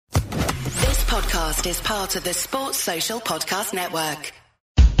podcast is part of the Sports Social Podcast Network.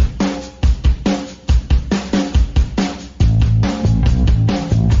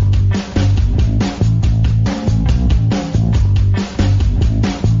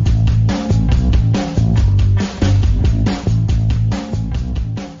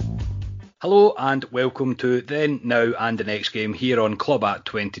 Hello and welcome to Then, Now and the Next Game here on Club at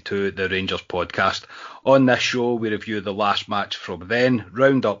 22, the Rangers podcast. On this show we review the last match from then,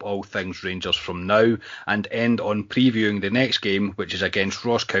 round up all things Rangers from now and end on previewing the next game, which is against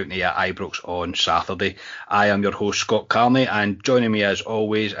Ross County at Ibrox on Saturday. I am your host Scott Carney and joining me as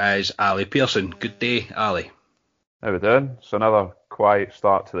always is Ali Pearson. Good day, Ali. How we doing? It's another quiet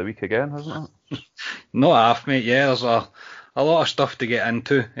start to the week again, isn't it? Not half, mate. Yeah, there's a lot of stuff to get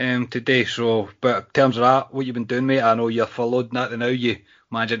into today. So, but in terms of that, what you've been doing, mate? I know you're furloughed and now. You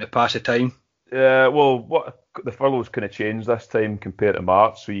managing to pass the time? Yeah, well, the furlough's kind of changed this time compared to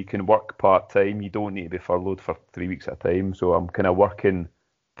March, so you can work part-time. You don't need to be furloughed for 3 weeks at a time. So I'm kind of working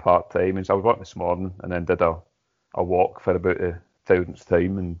part-time. And so I was working this morning and then did a walk for about a thousandth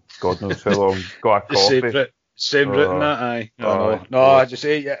time and God knows how long. Got a coffee. Same written that, aye. I just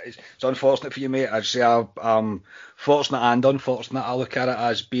say, yeah, it's unfortunate for you, mate. I just say I'm fortunate and unfortunate. I look at it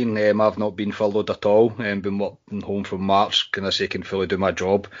as being, I've not been furloughed at all. Been working home from March, can fully do my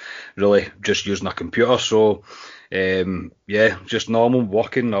job, really, just using a computer. So, just normal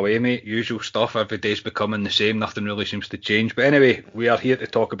working away, mate. Usual stuff. Every day's becoming the same. Nothing really seems to change. But anyway, we are here to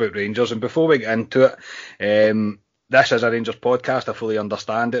talk about Rangers. And before we get into it, this is a Rangers podcast. I fully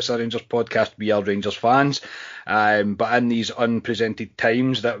understand it's a Rangers podcast. We are Rangers fans. But in these unprecedented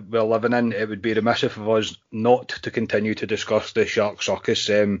times that we're living in, it would be remiss of us not to continue to discuss the Shark Circus.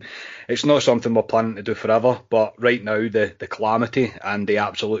 It's not something we're planning to do forever, but right now the calamity and the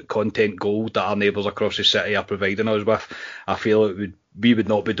absolute content gold that our neighbours across the city are providing us with, I feel we would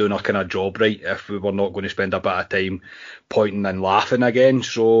not be doing our kind of job right if we were not going to spend a bit of time pointing and laughing again.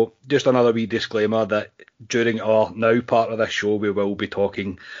 So just another wee disclaimer that during our now part of this show we will be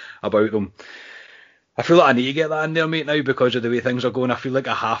talking about them. I feel like I need to get that in there, mate, now because of the way things are going. I feel like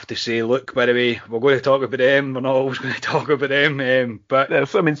I have to say, look, by the way, we're going to talk about them. We're not always going to talk about them. But yeah,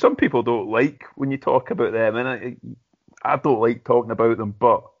 so, I mean, some people don't like when you talk about them, and I don't like talking about them,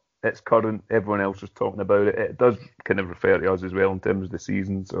 but it's current. Everyone else is talking about it. It does kind of refer to us as well in terms of the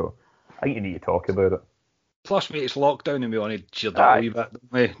season, so I think you need to talk about it. Plus, mate, it's lockdown and we want to cheer that a wee bit,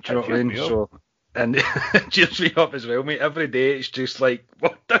 don't we? Do you know what I mean? So, and it cheers me up as well, mate. Every day it's just like,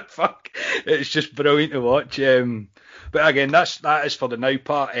 what the fuck? It's just brilliant to watch. But again, that is for the now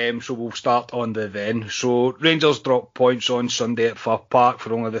part. So we'll start on the then. So Rangers dropped points on Sunday at Fir Park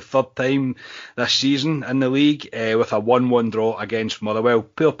for only the third time this season in the league, with a 1-1 draw against Motherwell.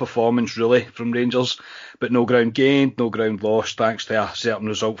 Poor performance really from Rangers, but no ground gained, no ground lost thanks to a certain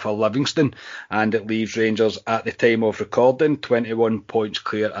result for Livingston, and it leaves Rangers at the time of recording 21 points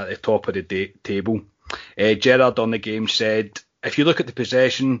clear at the top of the table. Gerrard on the game said, "If you look at the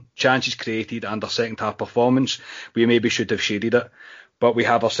possession, chances created and our second half performance, we maybe should have shaded it. But we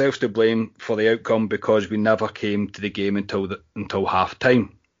have ourselves to blame for the outcome because we never came to the game until half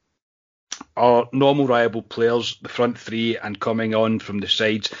time. Our normal reliable players, the front three and coming on from the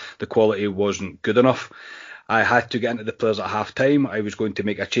sides, the quality wasn't good enough. I had to get into the players at half time. I was going to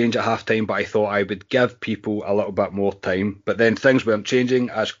make a change at half time, but I thought I would give people a little bit more time. But then things weren't changing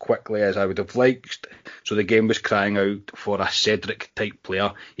as quickly as I would have liked. So the game was crying out for a Cedric type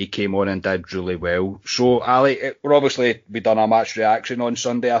player. He came on and did really well." So Ali, we done a match reaction on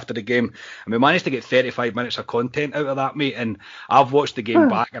Sunday after the game, and we managed to get 35 minutes of content out of that, mate. And I've watched the game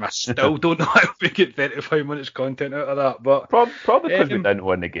back, and I still don't know how we get 35 minutes content out of that. But probably because we didn't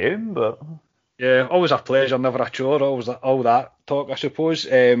win the game, but. Yeah, always a pleasure, never a chore, always all that talk, I suppose.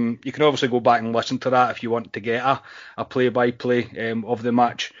 You can obviously go back and listen to that if you want to get a play-by-play of the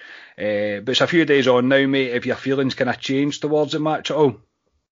match. But it's a few days on now, mate. Have your feelings kind of changed towards the match at all?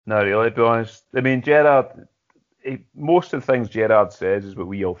 No, really, to be honest. I mean, Gerrard, most of the things Gerrard says is what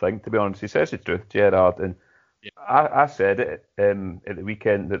we all think, to be honest. He says the truth, Gerrard. And yeah. I said it at the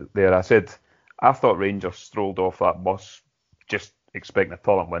weekend there. I said, I thought Rangers strolled off that bus just expecting a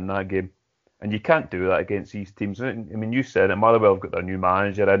tournament win that game. And you can't do that against these teams. I mean, you said it. Motherwell have got their new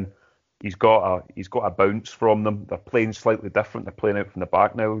manager in. He's got a bounce from them. They're playing slightly different. They're playing out from the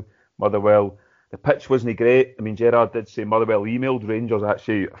back now. Motherwell. The pitch wasn't great. I mean, Gerrard did say Motherwell emailed Rangers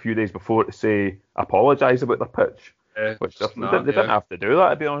actually a few days before to say apologise about their pitch, which they didn't have to do that,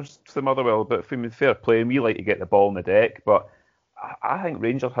 to be honest, to Motherwell. But for fair play, we like to get the ball in the deck. But I think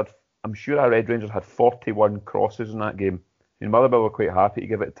Rangers I'm sure I read Rangers had 41 crosses in that game. Motherwell were quite happy to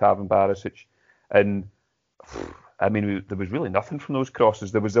give it to Tavan Barisic. And I mean, there was really nothing from those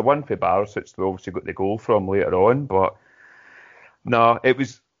crosses. There was the one for Barisic we obviously got the goal from later on, but no,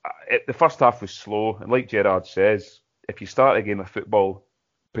 the first half was slow. And like Gerrard says, if you start a game of football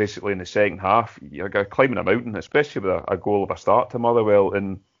basically in the second half, you're climbing a mountain, especially with a goal of a start to Motherwell.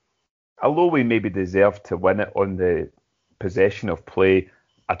 And although we maybe deserved to win it on the possession of play,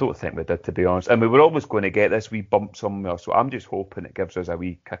 I don't think we did, to be honest. And we were always going to get this wee bump somewhere, so I'm just hoping it gives us a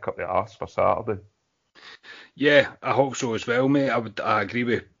wee kick up the arse for Saturday. Yeah, I hope so as well, mate. I agree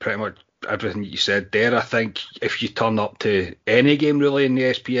with pretty much everything you said there. I think if you turn up to any game really in the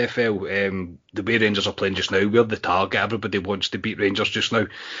SPFL, the way Rangers are playing just now, we're the target. Everybody wants to beat Rangers just now.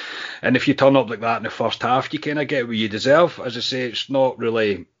 And if you turn up like that in the first half, you kind of get what you deserve. As I say, it's not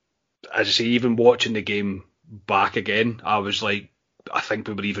really, as I say, even watching the game back again, I was like, I think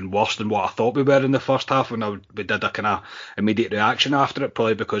we were even worse than what I thought we were in the first half when we did a kind of immediate reaction after it,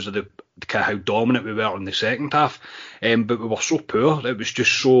 probably because of the kind of how dominant we were in the second half. But we were so poor. It was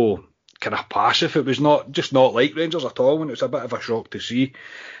just so kind of passive. It was not like Rangers at all, and it was a bit of a shock to see.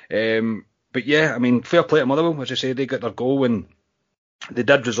 But yeah, I mean, fair play to Motherwell. As I say, they got their goal and they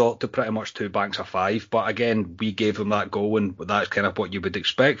did resort to pretty much 2 banks of 5. But again, we gave them that goal, and that's kind of what you would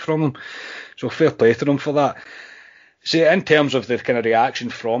expect from them. So fair play to them for that. See, in terms of the kind of reaction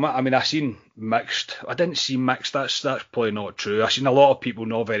from it, I mean, I seen mixed. I didn't see mixed. That's probably not true. I seen a lot of people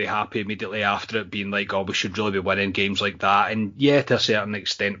not very happy immediately after it, being like, "Oh, we should really be winning games like that." And yeah, to a certain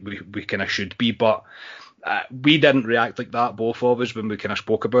extent, we kind of should be, but we didn't react like that, both of us, when we kind of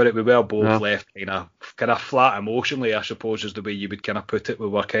spoke about it. We were both left kind of flat emotionally, I suppose, is the way you would kind of put it. We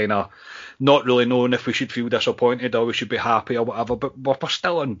were kind of not really knowing if we should feel disappointed or we should be happy or whatever, but we're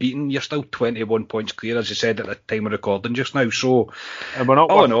still unbeaten. You're still 21 points clear, as you said at the time of recording just now. So, and we're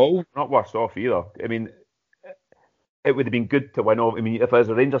not worse off either. I mean, it would have been good to win. I mean, if as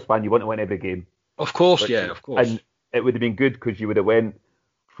a Rangers fan, you want to win every game. Of course, of course. And it would have been good because you would have went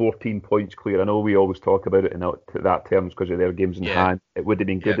 14 points clear. I know we always talk about it in that terms because of their games in hand. It would have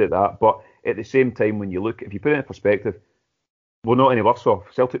been good at that. But at the same time, when you look, if you put it in perspective, we're not any worse off.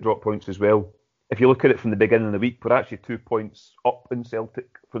 Celtic dropped points as well. If you look at it from the beginning of the week, we're actually 2 points up in Celtic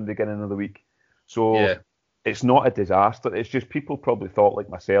from the beginning of the week. So it's not a disaster. It's just people probably thought, like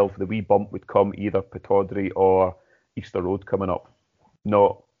myself, the wee bump would come either Pittodrie or Easter Road coming up.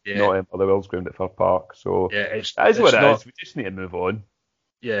 Not Motherwell's ground at Fir Park. So that is what it is. We just need to move on.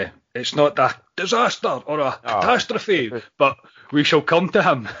 Yeah, it's not a disaster or a catastrophe, but we shall come to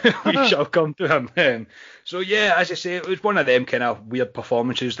him. We shall come to him. So yeah, as I say, it was one of them kind of weird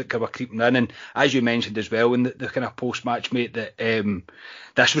performances that were creeping in, and as you mentioned as well in the kind of post-match, mate, that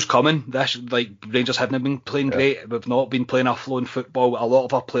this was coming. This, like, Rangers haven't been playing great. We've not been playing our flowing football. A lot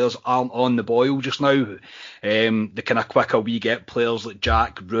of our players aren't on the boil just now. The kind of quicker we get players like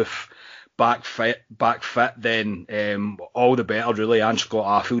Jack, Roof, back fit, then all the better really, and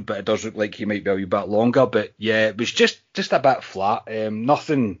Scott Arfield, but it does look like he might be a wee bit longer. But yeah, it was just a bit flat.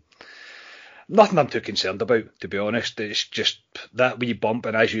 Nothing I'm too concerned about, to be honest. It's just that wee bump,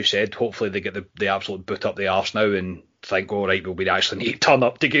 and as you said, hopefully they get the absolute boot up the arse now and think, all right, well, we actually need to turn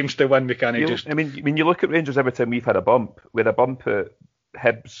up to games to win. We can't just... I mean, when you look at Rangers, every time we've had a bump, we had a bump at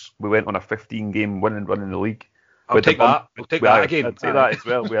Hibs, we went on a 15-game winning run in the league. I'll take that again. I'd take that as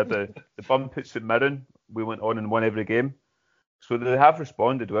well. We had the bump at St Mirren. We went on and won every game. So they have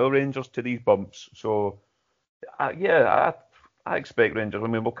responded well, Rangers, to these bumps. So, I expect Rangers. I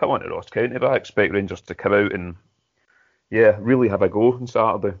mean, we'll come on to Ross County, but I expect Rangers to come out and, really have a go on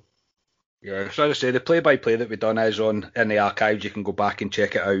Saturday. Yeah, so as I say, the play-by-play that we've done is in the archives. You can go back and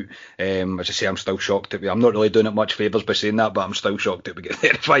check it out. As I say, I'm still shocked that I'm not really doing it much favours by saying that, but I'm still shocked that we get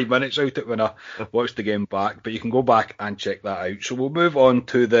 35 minutes out of it when I watched the game back. But you can go back and check that out. So we'll move on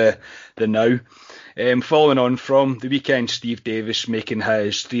to the now. Following on from the weekend, Steve Davis making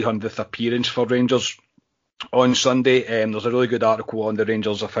his 300th appearance for Rangers on Sunday. There's a really good article on the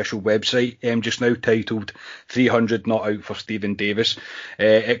Rangers official website just now titled 300 Not Out for Stephen Davis.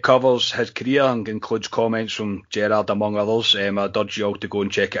 It covers his career and includes comments from Gerrard among others. I'd urge you all to go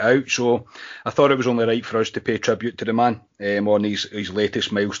and check it out. So I thought it was only right for us to pay tribute to the man on his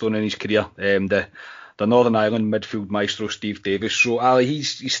latest milestone in his career, the Northern Ireland midfield maestro Steve Davis. So Ali,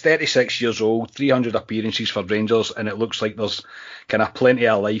 he's 36 years old, 300 appearances for Rangers, and it looks like there's kind of plenty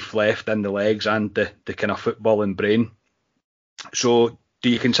of life left in the legs and the kind of footballing brain. So do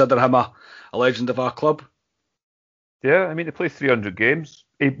you consider him a legend of our club? Yeah, I mean, he played 300 games.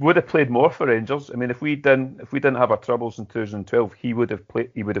 He would have played more for Rangers. I mean, if we didn't have our troubles in 2012, he would have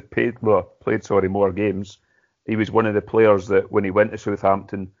played more games. He was one of the players that when he went to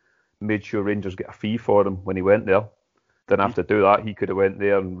Southampton made sure Rangers get a fee for him when he went there. didn't have to do that. He could have went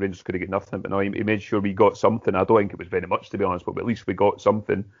there and Rangers could have got nothing. But no, he made sure we got something. I don't think it was very much, to be honest, but at least we got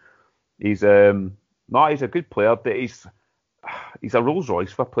something. He's he's a good player. He's a Rolls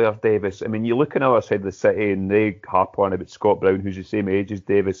Royce for a player, Davis. I mean, you look on the other side of the city and they harp on about Scott Brown, who's the same age as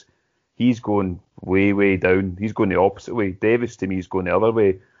Davis. He's going way, way down. He's going the opposite way. Davis, to me, is going the other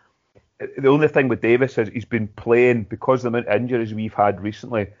way. The only thing with Davis is he's been playing, because of the amount of injuries we've had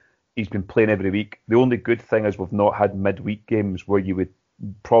recently, he's been playing every week. The only good thing is we've not had midweek games where you would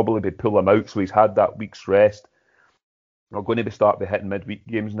probably be pull him out, so he's had that week's rest. We're going to start hitting midweek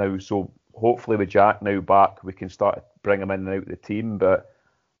games now, so hopefully with Jack now back, we can start to bring him in and out of the team. But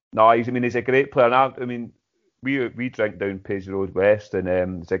no, he's a great player. And we drink down Paisley Road West, and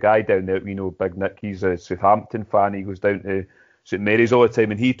there's a guy down there, Big Nick. He's a Southampton fan. He goes down to St Mary's all the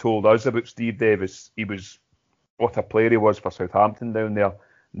time, and he told us about Steve Davis. He was what a player he was for Southampton down there,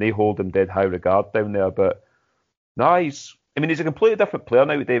 and they hold him dead high regard down there. But no, he's a completely different player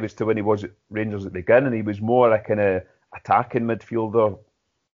now, Davis, to when he was at Rangers at the beginning. He was more a kind of attacking midfielder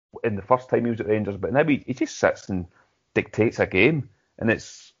in the first time he was at Rangers, but now he just sits and dictates a game. And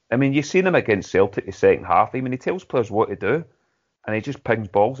you've seen him against Celtic the second half. He tells players what to do, and he just pings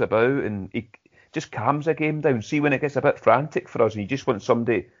balls about, and he just calms a game down. See, when it gets a bit frantic for us, and you just want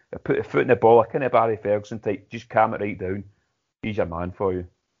somebody to put a foot in the ball, a kind of Barry Ferguson type, just calm it right down. He's your man for you.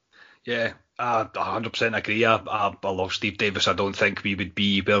 Yeah, I 100% agree. I love Steve Davis. I don't think we would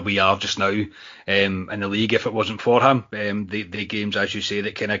be where we are just now in the league if it wasn't for him. The games, as you say,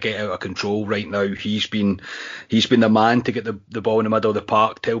 that kind of get out of control right now, he's been the man to get the ball in the middle of the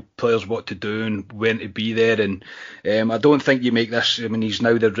park, tell players what to do and when to be there. And I don't think you make this. He's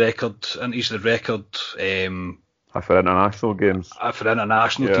now the record, and he's the record. For international games. For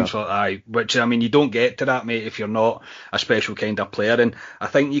international teams, which you don't get to that, mate, if you're not a special kind of player. And I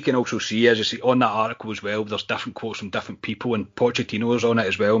think you can also see, as you see on that article as well, there's different quotes from different people, and Pochettino's on it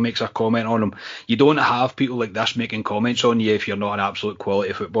as well, makes a comment on him. You don't have people like this making comments on you if you're not an absolute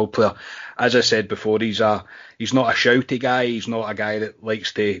quality football player. As I said before, he's not a shouty guy. He's not a guy that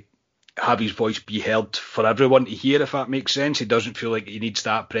likes to have his voice be heard for everyone to hear, if that makes sense. He doesn't feel like he needs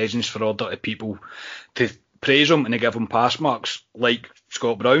that presence for order to people to praise him and to give him pass marks like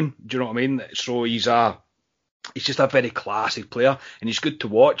Scott Brown. Do you know what I mean? So he's just a very classy player, and he's good to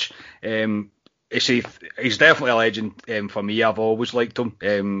watch. He's definitely a legend for me. I've always liked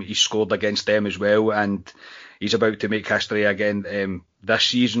him. He's scored against them as well, and he's about to make history again this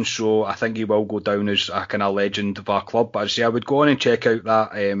season. So I think he will go down as a kind of legend of our club. But I would go on and check out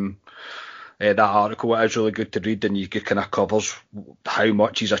that article. It is really good to read, and you kind of covers how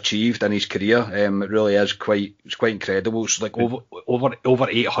much he's achieved in his career. It really is quite incredible. It's like over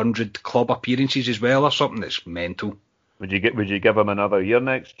 800 club appearances as well, or something. It's mental. Would you give him another year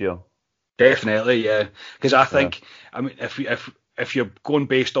next year? Definitely, yeah. Because I think, if you're going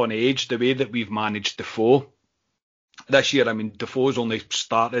based on age, the way that we've managed Defoe this year, Defoe's only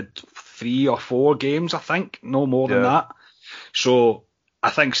started 3 or 4 games, I think, no more than that. So I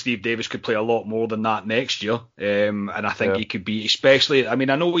think Steve Davis could play a lot more than that next year, and I think he could be, especially. I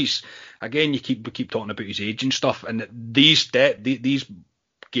know he's, again, we keep talking about his age and stuff, and these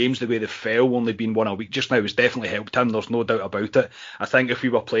games, the way they fell, only been one a week just now, has definitely helped him. There's no doubt about it. I think if we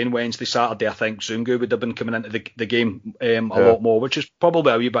were playing Wednesday, Saturday, I think Zungu would have been coming into the game a lot more, which is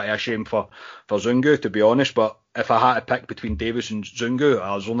probably a wee bit of a shame for Zungu, to be honest. But if I had to pick between Davis and Zungu,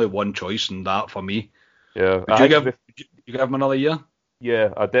 there's only one choice, and that for me. Yeah. Would you give him another year?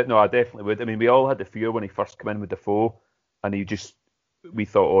 Yeah, I definitely would. We all had the fear when he first came in with Defoe, and we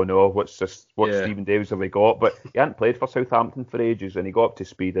thought, oh no, what Stephen Davis have we got? But he hadn't played for Southampton for ages, and he got up to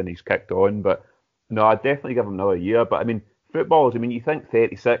speed and he's kicked on. But no, I'd definitely give him another year. But football, you think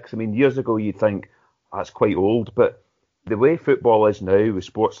 36. Years ago you'd think that's quite old, but the way football is now with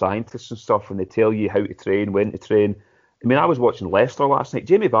sports scientists and stuff, and they tell you how to train, when to train. I was watching Leicester last night.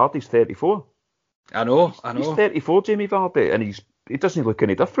 Jamie Vardy's 34. I know. He's 34, Jamie Vardy, and he doesn't look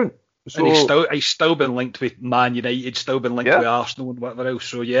any different. So, and he's still been linked with Man United, still been linked with Arsenal and whatever else.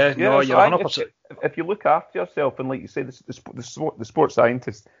 So you're 100%. If you look after yourself, and like you say, the sports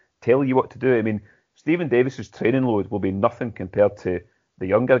scientists tell you what to do. Stephen Davis's training load will be nothing compared to the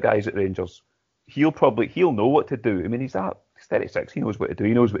younger guys at Rangers. He'll know what to do. He's 36. He knows what to do.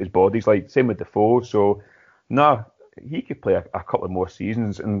 He knows what his body's like. Same with Defoe. So he could play a couple of more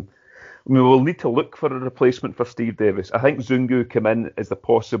seasons, and we'll need to look for a replacement for Steve Davis. I think Zungu come in as a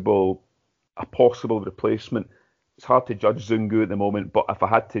possible replacement. It's hard to judge Zungu at the moment, but if I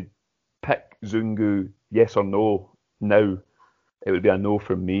had to pick Zungu, yes or no, now, it would be a no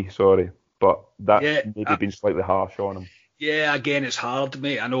from me, sorry. But that's maybe been slightly harsh on him. Yeah, again, it's hard,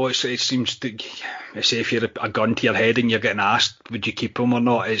 mate. I know it seems to say if you're a gun to your head and you're getting asked would you keep him or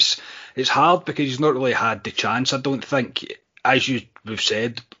not, it's hard because he's not really had the chance. I don't think, as we've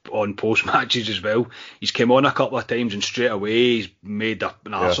said on post matches as well, he's come on a couple of times and straight away he's made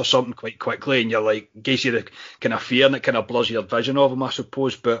an arse or something quite quickly, and you're like, gives you the kind of fear and it kind of blurs your vision of him, I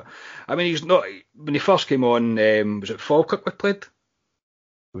suppose. But I mean, he's not. When he first came on, was it Falkirk we played?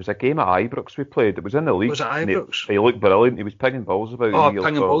 It was a game at Ibrox we played. It was in the league. Was it Ibrox? He looked brilliant. He was pinging balls about.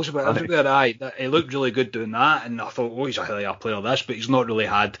 Pinging balls about everywhere. Aye, he looked really good doing that, and I thought, he's a hell of a player this, but he's not really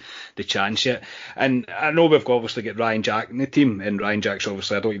had the chance yet. And I know we've obviously got Ryan Jack in the team, and Ryan Jack's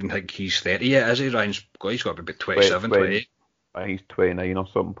obviously, I don't even think he's 30 yet, is he? He's got to be 27, 28. I think he's 29 or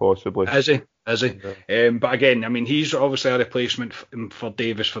something possibly. Is he? Yeah. But again, I mean, he's obviously a replacement for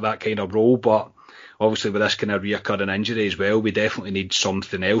Davis for that kind of role, but obviously with this kind of reoccurring injury as well, we definitely need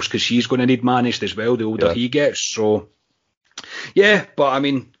something else because he's going to need managed as well the older he gets. So, yeah, but I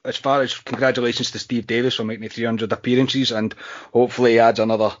mean, as far as congratulations to Steve Davis for making the 300 appearances, and hopefully he adds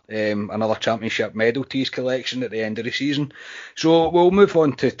another championship medal to his collection at the end of the season. So we'll move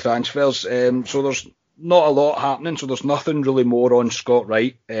on to transfers. So there's not a lot happening, so there's nothing really more on Scott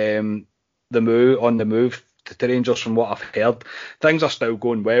Wright. The move to Rangers, from what I've heard, things are still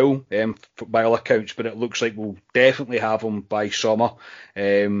going well by all accounts, but it looks like we'll definitely have him by summer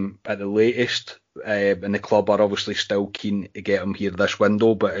at the latest. And the club are obviously still keen to get him here this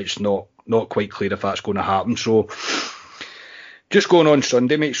window, but it's not quite clear if that's going to happen. So just going on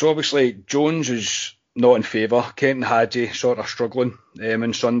Sunday, mate. So obviously Jones is not in favour. Kenton Hadji sort of struggling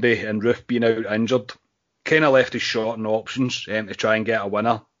on Sunday, and Roof being out injured kind of left us short on options to try and get a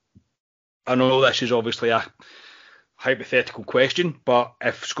winner. I know this is obviously a hypothetical question, but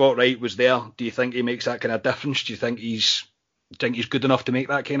if Scott Wright was there, do you think he makes that kind of difference? Do you think he's good enough to make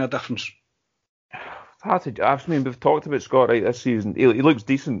that kind of difference? I mean, we've talked about Scott Wright this season. He looks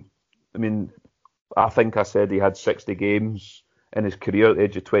decent. I mean, I think I said he had 60 games in his career at the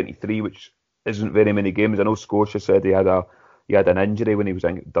age of 23, which isn't very many games. I know Scotia said he had an injury when he was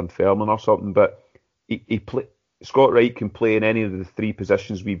in Dunfermline or something, but Scott Wright can play in any of the three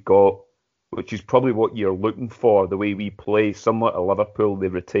positions we've got, which is probably what you're looking for, the way we play. Similar to Liverpool, they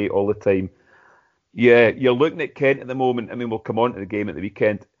rotate all the time. Yeah, you're looking at Kent at the moment. I mean, we'll come on to the game at the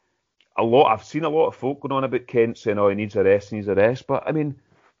weekend. I've seen a lot of folk going on about Kent saying, he needs a rest. But, I mean,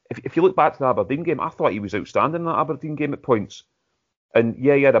 if you look back to the Aberdeen game, I thought he was outstanding in that Aberdeen game at points. And,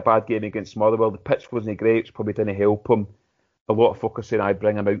 yeah, he had a bad game against Motherwell. The pitch wasn't great, which probably didn't help him. A lot of folk are saying, I'd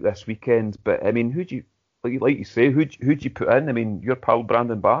bring him out this weekend. But, I mean, like you say, who'd you put in? I mean, your pal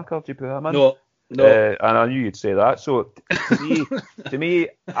Brandon Barker, do you put him in? No. And I knew you'd say that. So to me,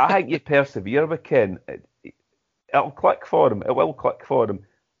 I think you persevere with Ken. It'll click for him. It will click for him.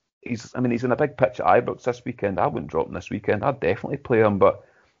 He's in a big pitch at Ibrox this weekend. I wouldn't drop him this weekend. I'd definitely play him. But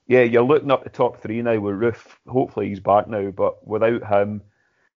yeah, you're looking up the top three now with Roof. Hopefully he's back now. But without him,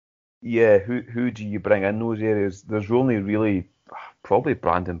 yeah, who do you bring in those areas? There's only really probably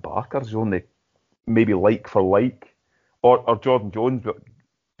Brandon Barker's only maybe like for like, or Jordan Jones. But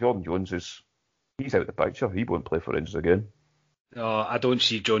Jordan Jones he's out of the picture. He won't play for Rangers again. No, I don't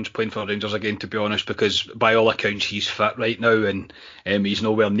see Jones playing for Rangers again, to be honest, because by all accounts he's fit right now, and he's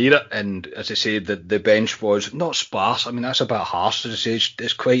nowhere near it. And as I say, the bench was not sparse. I mean, that's a bit harsh. As I say,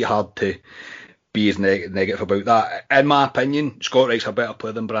 it's quite hard to be as negative about that. In my opinion, Scott Wright's a better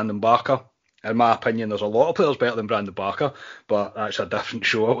player than Brandon Barker. In my opinion, there's a lot of players better than Brandon Barker, but that's a different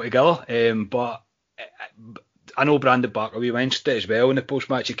show altogether. But I know Brandon Barker, we mentioned it as well in the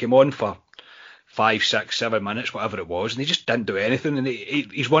post-match. He came on for 5, 6, 7 minutes, whatever it was, and he just didn't do anything. And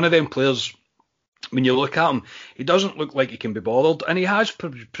he's one of them players, when you look at him, he doesn't look like he can be bothered, and he has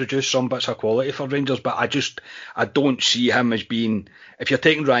produced some bits of quality for Rangers, but I don't see him as being, if you're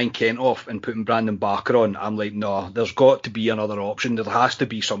taking Ryan Kent off and putting Brandon Barker on, I'm like, no, there's got to be another option. There has to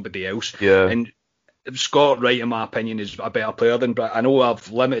be somebody else. Yeah. And Scott Wright, in my opinion, is a better player than Brandon. I know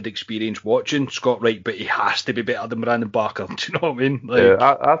I've limited experience watching Scott Wright, but he has to be better than Brandon Barker. Do you know what I mean?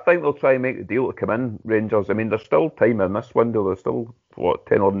 Yeah, I think they'll try and make the deal to come in, Rangers. I mean, there's still time in this window. There's still,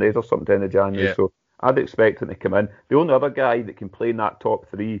 10 odd days or something in January. Yeah. So I'd expect him to come in. The only other guy that can play in that top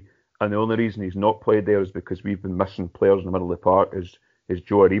three, and the only reason he's not played there is because we've been missing players in the middle of the park, is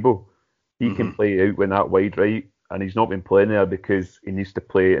Joe Aribo. He can play out with that wide right. And he's not been playing there because he needs to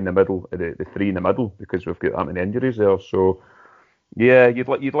play in the middle, the three in the middle, because we've got that many injuries there. So, yeah, you'd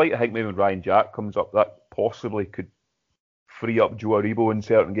like to think maybe when Ryan Jack comes up, that possibly could free up Joe Aribo in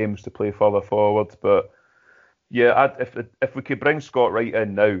certain games to play further forward. But yeah, if we could bring Scott Wright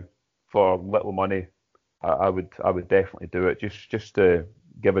in now for little money, I would definitely do it just to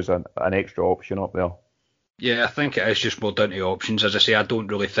give us an extra option up there. Yeah, I think it is just more down to options. As I say, I don't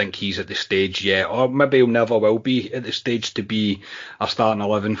really think he's at the stage yet, or maybe he'll never will be at the stage to be a starting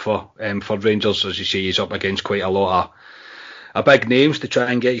 11 for Rangers. As you say, he's up against quite a lot of big names to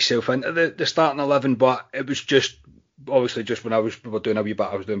try and get himself into the starting 11. But it was just obviously just when I was doing a bit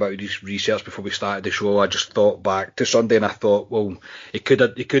of research before we started the show. I just thought back to Sunday and I thought, well, he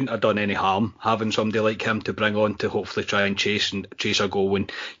couldn't have done any harm having somebody like him to bring on to hopefully try and chase a goal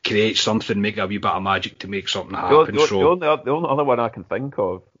and create something, make a wee bit of magic to make something happen. The only other one I can think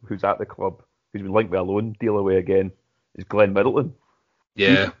of who's at the club, who's been linked with a loan deal away again, is Glenn Middleton.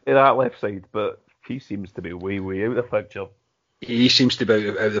 Yeah, he's at that left side, but he seems to be way out of the picture. He seems to be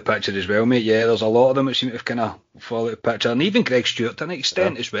out of the picture as well, mate. Yeah, there's a lot of them that seem to have kind of fall out of the picture. And even Greg Stewart to an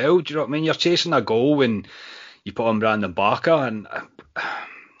extent as well. Do you know what I mean? You're chasing a goal when you put on Brandon Barker. And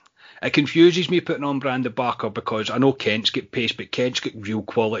it confuses me putting on Brandon Barker because I know Kent's got pace, but Kent's got real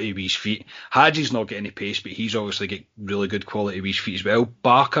quality with his feet. Hadji's not got any pace, but he's obviously got really good quality with his feet as well.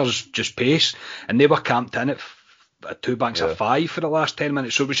 Barker's just pace. And they were camped in at two banks of 5 for the last 10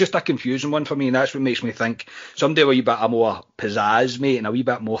 minutes. So it was just a confusing one for me, and that's what makes me think somebody with a wee bit more pizzazz, mate, and a wee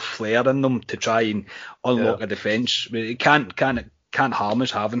bit more flair in them to try and unlock a defence. It can't harm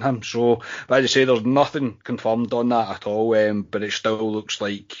us having him. So, but as I say, there's nothing confirmed on that at all, but it still looks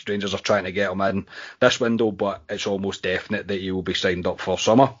like Rangers are trying to get him in this window, but it's almost definite that he will be signed up for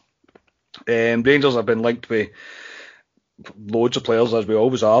summer. Rangers have been linked with loads of players, as we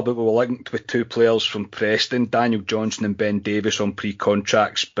always are, but we were linked with 2 players from Preston, Daniel Johnson and Ben Davies, on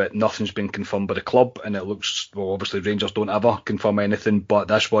pre-contracts, but nothing's been confirmed by the club, and it looks, well, obviously Rangers don't ever confirm anything, but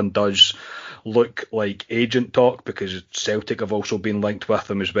this one does look like agent talk, because Celtic have also been linked with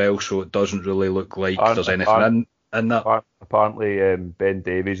them as well, so it doesn't really look like there's anything in that. Apparently Ben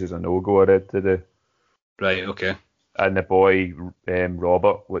Davies is a no-go, I read today. Right, okay. And the boy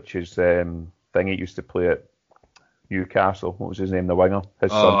Robert, which is thing he used to play at Newcastle, what was his name, the winger? His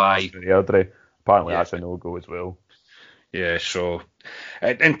son, Airdrie. Apparently that's a no-go as well. Yeah, so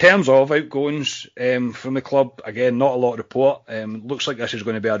in terms of outgoings from the club, again, not a lot to report. Looks like this is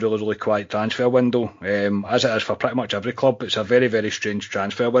going to be a really, really quiet transfer window, as it is for pretty much every club. It's a very, very strange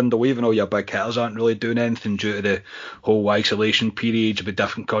transfer window. Even all your big hitters aren't really doing anything due to the whole isolation periods with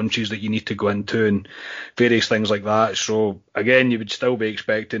different countries that you need to go into and various things like that. So, again, you would still be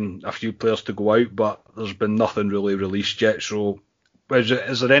expecting a few players to go out, but there's been nothing really released yet. So,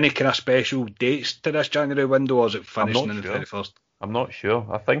 is there any kind of special dates to this January window, or is it finishing on the 31st? I'm not sure.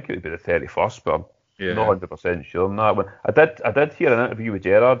 I think it would be the 31st, but I'm not 100% sure on that one. I did hear an interview with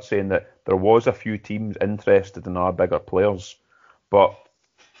Gerrard saying that there was a few teams interested in our bigger players, but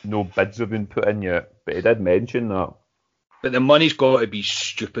no bids have been put in yet. But he did mention that. But the money's got to be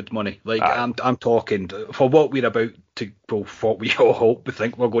stupid money. Like, I'm talking for what we're about to, well, what we all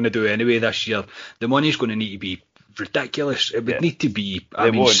think we're going to do anyway this year. The money's going to need to be ridiculous. It would need to be,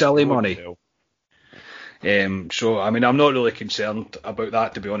 silly money. So, I mean, I'm not really concerned about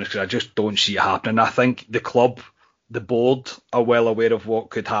that, to be honest, because I just don't see it happening. I think the club, the board, are well aware of what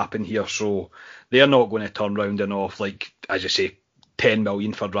could happen here, so they're not going to turn round and off, like, as you say, 10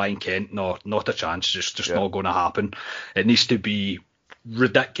 million for Ryan Kent. No, not a chance. It's just not going to happen. It needs to be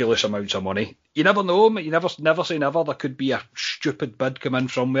ridiculous amounts of money. You never know, mate. You never say never. There could be a stupid bid come in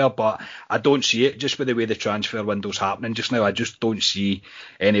somewhere, but I don't see it. Just with the way the transfer window's happening just now, I just don't see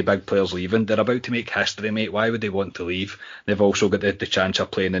any big players leaving. They're about to make history, mate. Why would they want to leave? They've also got the chance of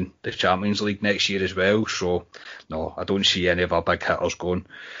playing in the Champions League next year as well. So, no, I don't see any of our big hitters going.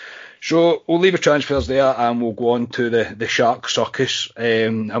 So, we'll leave the transfers there and we'll go on to the Shark Circus,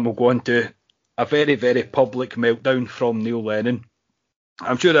 and we'll go on to a very, very public meltdown from Neil Lennon.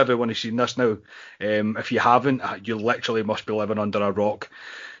 I'm sure everyone has seen this now. If you haven't, you literally must be living under a rock.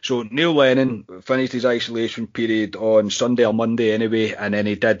 So Neil Lennon finished his isolation period on Sunday or Monday anyway, and then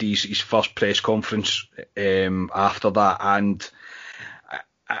he did his first press conference after that. And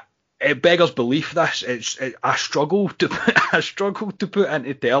it beggars belief. I struggle to put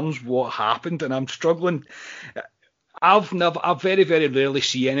into terms what happened, and I'm struggling. I very, very rarely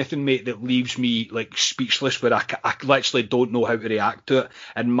see anything, mate, that leaves me like speechless, where I literally don't know how to react to it,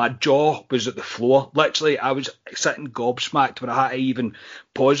 and my jaw was at the floor. Literally, I was sitting gobsmacked when I had to even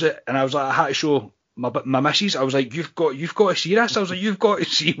pause it, and I was like, I had to show my missus. I was like, you've got to see this. I was like, you've got to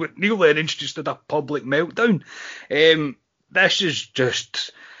see what Neil Lennon's just had a public meltdown. This is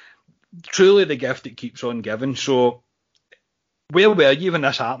just truly the gift that keeps on giving. So, where were you when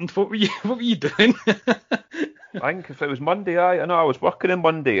this happened? What were you doing? I think if it was Monday, I know I was working on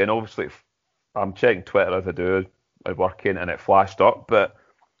Monday, and obviously I'm checking Twitter as I do, I'm working, and it flashed up. But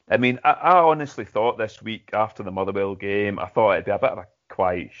I mean, I honestly thought this week after the Motherwell game, I thought it'd be a bit of a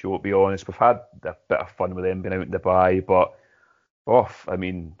quiet show, to be honest. We've had a bit of fun with them being out in Dubai, but I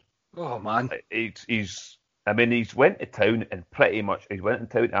mean, oh man, he's went to town and pretty much he's went to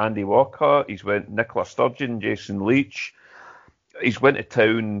town to Andy Walker, he's went Nicola Sturgeon, Jason Leach, he's went to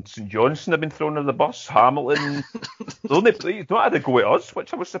town. St Johnstone have been thrown on the bus. Hamilton, he's not had a go at us,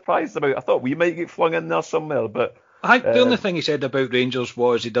 which I was surprised about. I thought we might get flung in there somewhere, but. I think the only thing he said about Rangers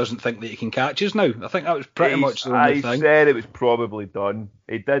was he doesn't think that he can catch us now. I think that was pretty much the only thing. I said it was probably done.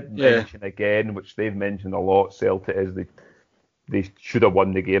 He did mention again, which they've mentioned a lot, Celtic, is they should have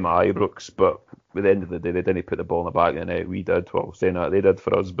won the game at Ibrox, but at the end of the day, they didn't put the ball in the back of the net. We did. Well, saying that, they did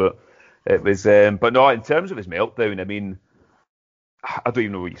for us, but it was. But no, in terms of his meltdown, I mean, I don't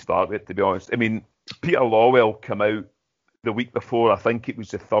even know where you start with, to be honest. I mean, Peter Lawwell came out the week before, I think it was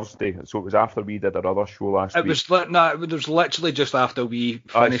the Thursday, so it was after we did our other show last week. It was literally just after we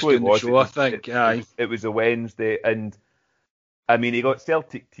finished doing the show, I think. It was a Wednesday, and I mean, he got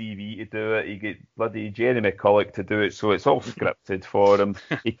Celtic TV to do it, he got bloody Jerry McCulloch to do it, so it's all scripted for him.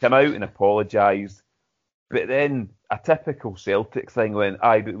 He came out and apologised, but then a typical Celtic thing went,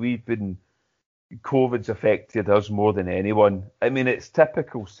 but COVID's affected us more than anyone. I mean, it's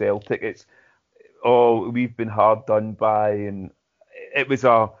typical Celtic, it's we've been hard done by, and he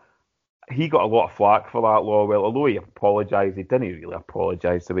got a lot of flack for that, Lawwell, although he apologised, he didn't really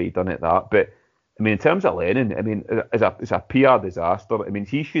apologise the way he done it that, but I mean, in terms of Lennon, I mean, it's a PR disaster. I mean,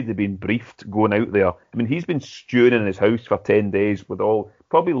 he should have been briefed going out there. I mean, he's been stewing in his house for 10 days with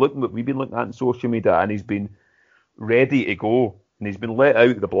probably looking what we've been looking at on social media, and he's been ready to go, and he's been let out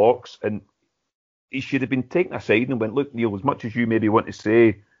of the blocks, and he should have been taken aside and went, look, Neil, as much as you maybe want to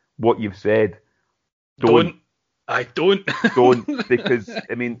say what you've said, don't, because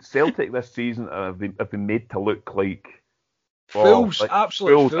I mean, Celtic this season have been made to look like fools,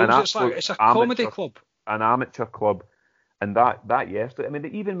 absolute fools. It's a comedy club, an amateur club, and that yesterday. I mean, they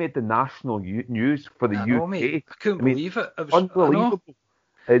even made the national news for the UK. Mate, I couldn't believe it. It was unbelievable.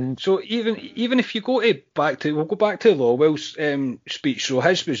 And so even if you we'll go back to Lawwell's speech. So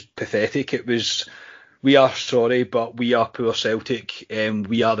his was pathetic. It was, we are sorry, but we are poor Celtic.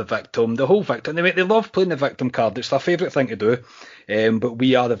 We are the victim. The whole victim. They love playing the victim card. It's their favourite thing to do. But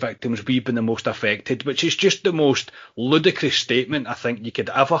we are the victims. We've been the most affected, which is just the most ludicrous statement I think you could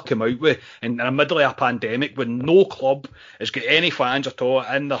ever come out with in the middle of a pandemic when no club has got any fans at all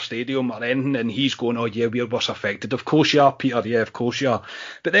in their stadium or anything, and he's going, oh yeah, we're worse affected. Of course you are, Peter. Yeah, of course you are.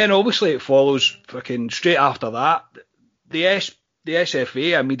 But then obviously it follows fucking straight after that. The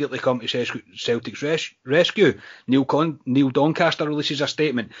SFA immediately come to Celtic's rescue. Neil Doncaster releases a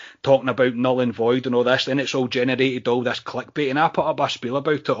statement talking about null and void and all this, and it's all generated all this clickbait. And I put up a spiel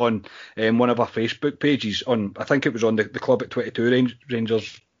about it on one of our Facebook pages. I think it was on the Club at 22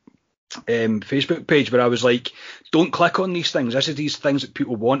 Rangers Facebook page, where I was like, don't click on these things. This is these things that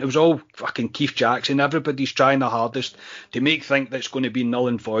people want. It was all fucking Keith Jackson. Everybody's trying their hardest to think that it's going to be null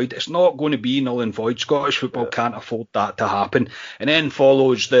and void. It's not going to be null and void. Scottish football can't afford that to happen. And then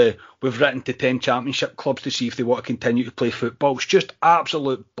follows we've written to 10 championship clubs to see if they want to continue to play football. It's just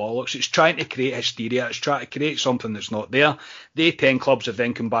absolute bollocks. It's trying to create hysteria. It's trying to create something that's not there. They 10 clubs have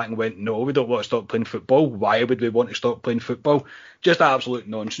then come back and went, no, we don't want to stop playing football. Why would we want to stop playing football? Just absolute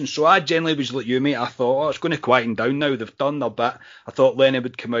nonsense. So I generally was like you, mate. I thought, it's going to quieten down now. They've done their bit. I thought Lennon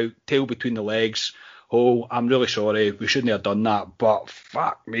would come out, tail between the legs. Oh, I'm really sorry. We shouldn't have done that. But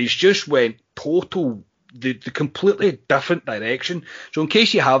fuck me, he's just went the completely different direction. So in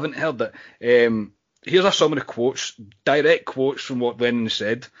case you haven't heard it, here's some of the quotes, direct quotes from what Lennon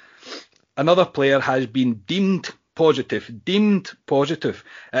said. Another player has been deemed positive.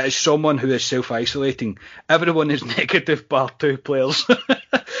 It is someone who is self-isolating. Everyone is negative bar 2 players.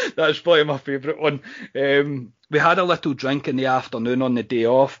 That's probably my favourite one. We had a little drink in the afternoon on the day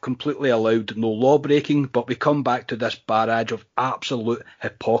off, completely allowed, no law breaking, but we come back to this barrage of absolute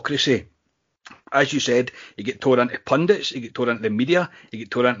hypocrisy. As you said, you get torn into pundits, you get torn into the media, you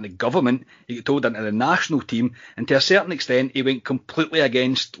get torn into the government, you get torn into the national team, and to a certain extent he went completely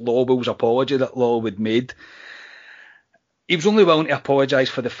against Lawwell's apology that Lawwell made. He was only willing to apologise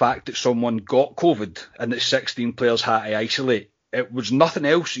for the fact that someone got COVID and that 16 players had to isolate. It was nothing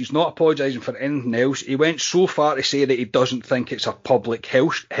else. He's not apologising for anything else. He went so far to say that he doesn't think it's a public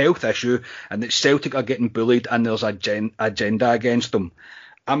health issue and that Celtic are getting bullied and there's an agenda against them.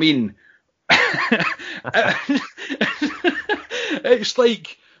 I mean, it's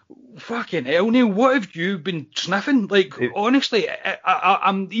like, fucking hell, Neil, what have you been sniffing? Like, honestly,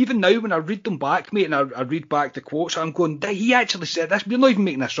 I'm even now when I read them back, mate, and I read back the quotes, I'm going, he actually said this. We're not even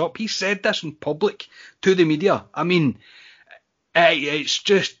making this up. He said this in public to the media. I mean, it's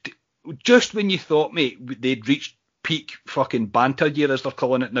just when you thought, mate, they'd reached peak fucking banter year, as they're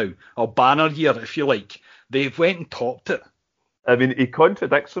calling it now, or banner year, if you like. They've went and topped it. I mean, he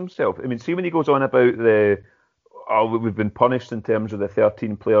contradicts himself. I mean, see when he goes on about we've been punished in terms of the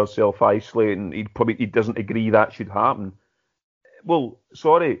 13 players self-isolating, he doesn't agree that should happen. Well,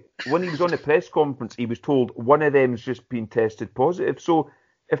 sorry, when he was on the press conference, he was told one of them's just been tested positive. So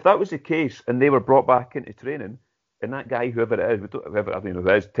if that was the case and they were brought back into training, and that guy, whoever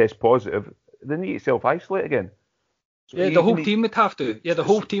it is, test positive, they need to self-isolate again. So yeah, the whole team would have to. Yeah, the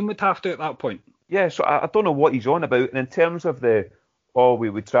whole team would have to at that point. Yeah, so I don't know what he's on about. And in terms of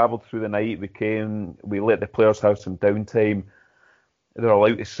we travelled through the night, we came, we let the players have some downtime. They're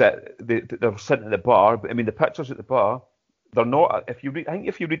allowed to sit. They're sitting at the bar. But I mean, the pictures at the bar, they're not. If you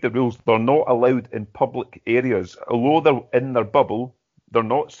read the rules, they're not allowed in public areas. Although they're in their bubble, they're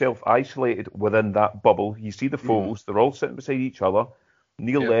not self-isolated within that bubble. You see the photos. They're all sitting beside each other.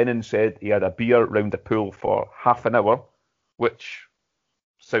 Neil Lennon said he had a beer round the pool for half an hour, which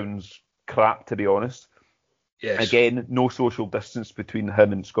sounds crap, to be honest. Yes. Again, no social distance between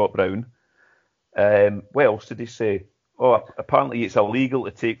him and Scott Brown. What else did he say? Oh, apparently it's illegal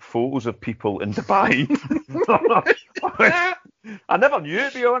to take photos of people in Dubai. I never knew,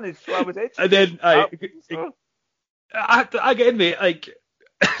 to be honest. So I was educated. And then, again, mate, like,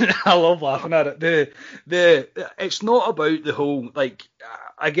 I love laughing at it. It's not about the whole, like,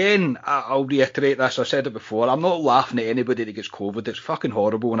 again, I'll reiterate this, I said it before, I'm not laughing at anybody that gets COVID. It's fucking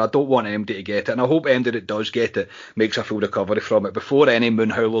horrible, and I don't want anybody to get it, and I hope anybody that does get it makes a full recovery from it before any moon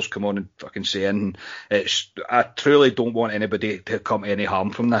howlers come on and fucking say anything. I truly don't want anybody to come to any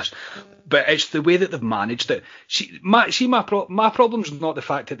harm from this. But it's the way that they've managed it. My problem's not the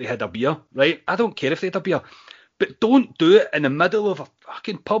fact that they had a beer, right? I don't care if they had a beer. But don't do it in the middle of a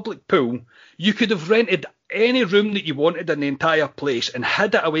fucking public pool. You could have rented any room that you wanted in the entire place and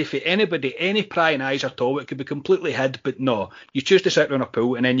hid it away from anybody, any prying eyes at all. It could be completely hid, but no. You choose to sit around a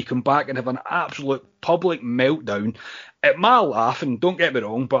pool and then you come back and have an absolute public meltdown. At my laugh, and don't get me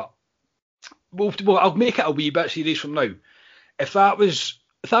wrong, but I'll make it a wee bit serious from now. If that was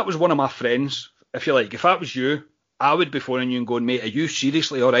one of my friends, if you like, if that was you, I would be phoning you and going, mate, are you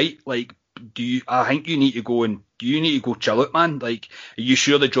seriously all right? Like, I think you need to go chill out, man. Like, are you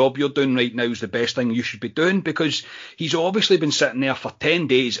sure the job you're doing right now is the best thing you should be doing? Because he's obviously been sitting there for 10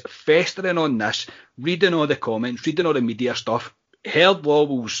 days, festering on this, reading all the comments, reading all the media stuff, heard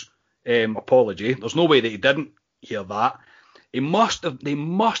Lawwell's apology. There's no way that he didn't hear that. They must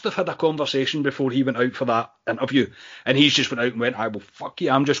have had a conversation before he went out for that interview. And he's just went out and went, well, fuck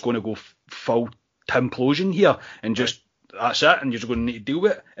you, I'm just going to go full Timplosion here and just... That's it, and you're just going to need to deal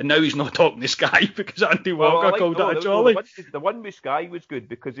with it. And now he's not talking to Sky because Andy Walker called it a jolly. The one with Sky was good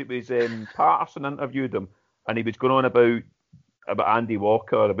because it was Patterson interviewed him, and he was going on about Andy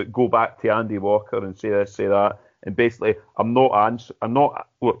Walker, about go back to Andy Walker and say this, say that, and basically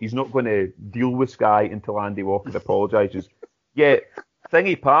he's not going to deal with Sky until Andy Walker apologises. Yet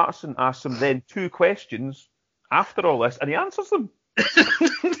Thingy Patterson asks him then 2 questions after all this, and he answers them.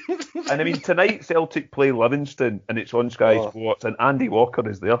 And I mean, tonight Celtic play Livingston, and it's on Sky Sports, and Andy Walker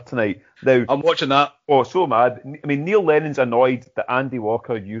is there tonight. Now I'm watching that. Oh, so mad! I mean, Neil Lennon's annoyed that Andy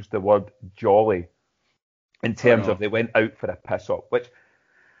Walker used the word jolly in terms of they went out for a piss up. Which,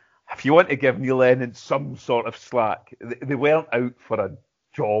 if you want to give Neil Lennon some sort of slack, they weren't out for a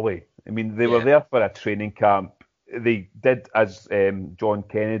jolly. I mean, they were there for a training camp. They did, as John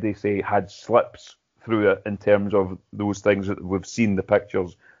Kennedy say, had slips through it in terms of those things that we've seen the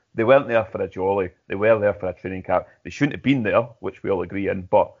pictures. They weren't there for a jolly. They were there for a training camp. They shouldn't have been there, which we all agree in,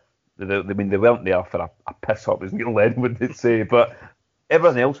 but they weren't there for a piss up, as Neil Lennon would say. But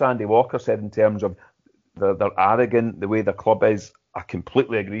everything else Andy Walker said in terms of they're arrogant, the way the club is, I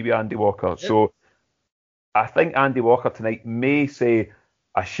completely agree with Andy Walker. Yep. So I think Andy Walker tonight may say,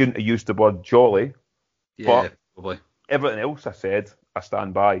 I shouldn't have used the word jolly, but probably. Everything else I said, I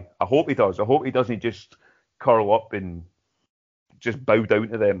stand by. I hope he does. I hope he doesn't just curl up and just bow down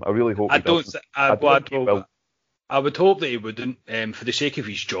to them. I really hope he doesn't. I would hope that he wouldn't, for the sake of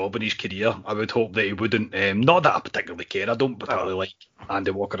his job and his career. I would hope that he wouldn't. Not that I particularly care. I don't particularly like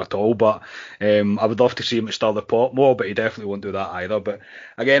Andy Walker at all, but I would love to see him stir the pot more, but he definitely won't do that either. But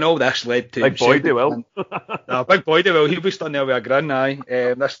again, all this led to... Big boy, they will. Big boy, they will. He'll be standing there with a grin, aye.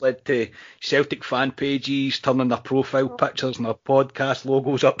 This led to Celtic fan pages turning their profile pictures and their podcast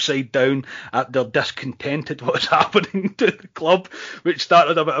logos upside down. They're discontented what's happening to the club, which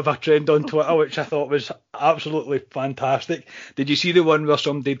started a bit of a trend on Twitter, which I thought was absolutely fantastic. Did you see the one where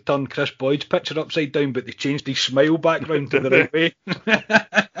somebody turned Chris Boyd's picture upside down, but they changed his smile background to the right way?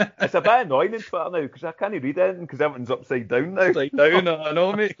 It's a bit annoying in Twitter now because I can't read anything because everything's upside down now. Upside down, I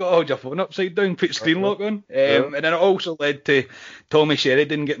know, mate. Got to hold your phone upside down, put screen lock on. And then it also led to Tommy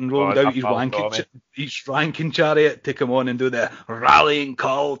Sheridan getting rolled out his ranking chariot to come on and do the rallying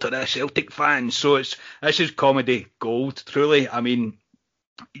call to the Celtic fans. So this is comedy gold, truly. I mean,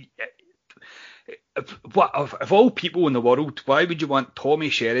 of all people in the world, why would you want Tommy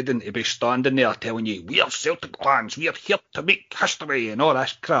Sheridan to be standing there telling you, we are Celtic fans, we are here to make history and all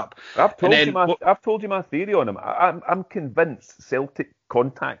this crap? I've told you my theory on him. I'm convinced Celtic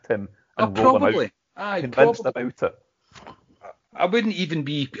contact him and roll him out. Convinced about it. I wouldn't even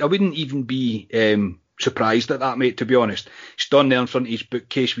be surprised at that, mate, to be honest. He's done there in front of his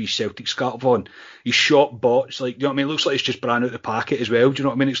bookcase with his Celtic scarf on. He's shot bots, like, you know what I mean? It looks like it's just brand out the packet as well. Do you know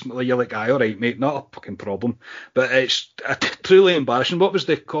what I mean? It's like, you're like, aye, all right, mate, not a fucking problem. But it's truly embarrassing. What was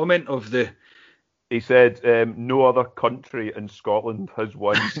the comment of the... He said, no other country in Scotland has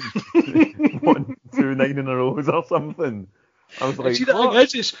won 2-9 in a row or something. I was like, see, the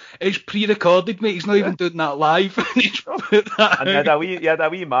thing is, it's pre-recorded, mate. He's not even doing that live. He's put that and he had a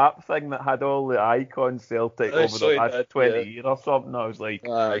wee map thing that had all the icons Celtic over the last 20 years or something. I was like,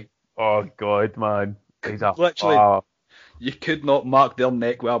 oh God, man. He's a literally, you could not mark their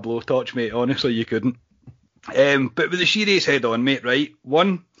neck with a blowtorch, mate. Honestly, you couldn't. But with the serious head on, mate, right?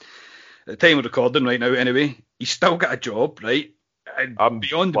 One, at the time of recording right now anyway, he's still got a job, right? And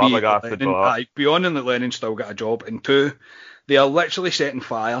beyond that Lennon's still got a job. And two, they are literally setting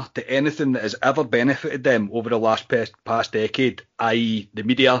fire to anything that has ever benefited them over the last past decade, i.e. the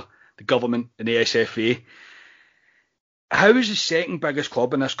media, the government and the SFA. How is the second biggest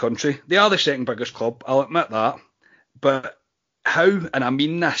club in this country? They are the second biggest club, I'll admit that. But how, and I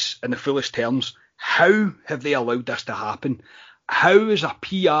mean this in the fullest terms, how have they allowed this to happen? How is a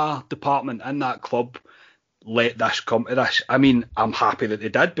PR department in that club let this come to this? I mean, I'm happy that they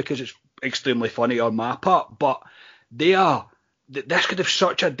did because it's extremely funny on my part, but this could have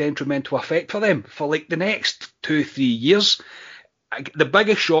such a detrimental effect for them for like the next 2-3 years. The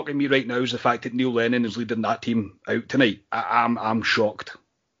biggest shock in me right now is the fact that Neil Lennon is leading that team out tonight. I'm shocked.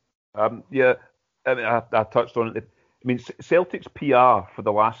 Yeah, I mean, I touched on it. I mean, Celtic's PR for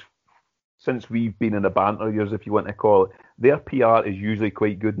the last, since we've been in the banter years, if you want to call it, their PR is usually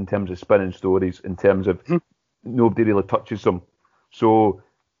quite good in terms of spinning stories, in terms of nobody really touches them. So,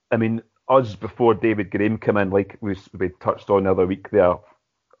 I mean, us before David Graham came in, like we touched on the other week there,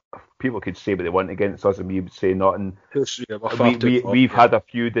 people could say what they want against us and we would say nothing. We've had a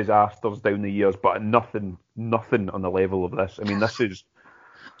few disasters down the years, but nothing on the level of this. I mean, this is,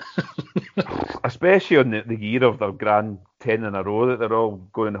 especially on the year of their grand 10 in a row that they're all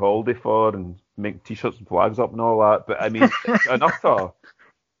going on holiday for and make t-shirts and flags up and all that. But I mean, it's an utter,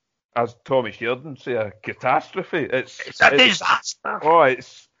 as Tommy Sheridan say, a catastrophe. It's a disaster. Oh,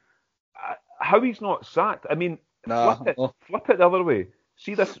 it's how he's not sacked. I mean, flip it the other way.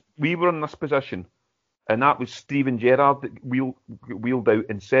 See this, we were in this position, and that was Steven Gerrard that wheeled out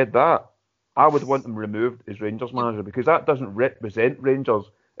and said that. I would want him removed as Rangers manager because that doesn't represent Rangers.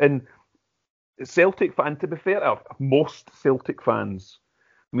 And Celtic fan, to be fair, most Celtic fans,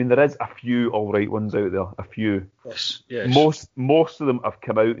 I mean, there is a few all right ones out there, a few. Yes. Most of them have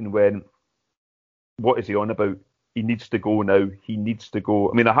come out and went, what is he on about? He needs to go now. He needs to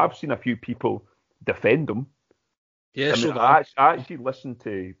go. I mean, I have seen a few people defend him. Yeah, I actually listened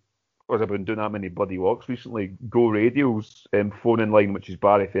to, because I've been doing that many bloody walks recently, Go Radio's phone-in line, which is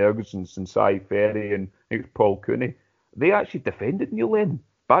Barry Ferguson, Cy Ferry, and I think it's Paul Cooney. They actually defended Neil Lennon.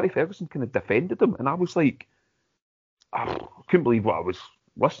 Barry Ferguson kind of defended him, and I was like, I couldn't believe what I was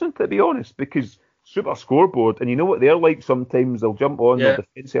listening to be honest, because Super Scoreboard, and you know what they're like sometimes, they'll jump on, they'll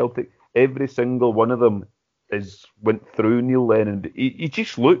defend Celtic. Every single one of them went through Neil Lennon. He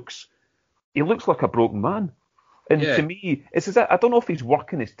just looks like a broken man. And to me, it's as if, I don't know if he's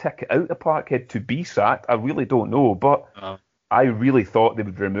working his ticket out the Parkhead to be sacked. I really don't know, but I really thought they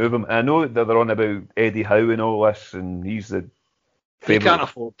would remove him. And I know that they're on about Eddie Howe and all this, and he's the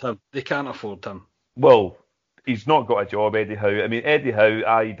favourite. They can't afford him. Well, he's not got a job, Eddie Howe. I mean, Eddie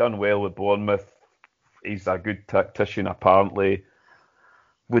Howe, he done well with Bournemouth. He's a good tactician, apparently.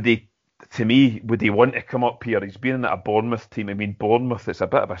 Would he want to come up here? He's been in a Bournemouth team. I mean, Bournemouth, it's a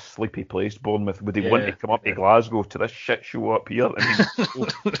bit of a sleepy place, Bournemouth. Would he want to come up to Glasgow to this shit show up here? I mean,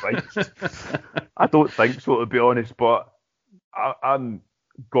 I don't think so, to be honest, but I'm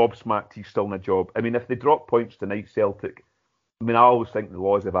gobsmacked he's still in a job. I mean, if they drop points tonight, Celtic, I mean, I always think the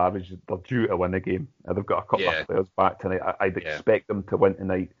laws of average, they're due to win a game. They've got a couple of players back tonight. I'd expect them to win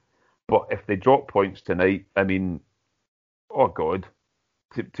tonight. But if they drop points tonight, I mean, oh God.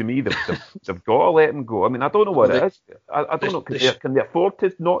 to me, they've got to let him go. I mean, I don't know what it is. I don't know. Can they afford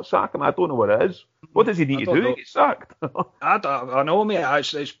to not sack him? I don't know what it is. What does he need to do to get sacked? I know, mate.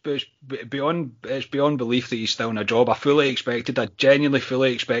 It's beyond belief that he's still in a job. I genuinely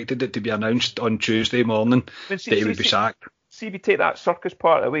fully expected it to be announced on Tuesday morning that he would be sacked. See, if you take that circus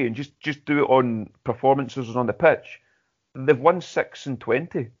part away and just do it on performances on the pitch, they've won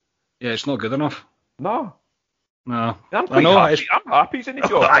 6-20. Yeah, it's not good enough. No. I'm happy he's in the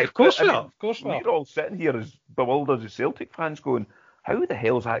job. Of course we are. We're all sitting here as bewildered as Celtic fans going, how the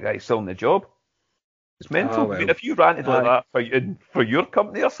hell's that guy still in the job? It's mental. Oh, well. I mean, if you ranted like that for your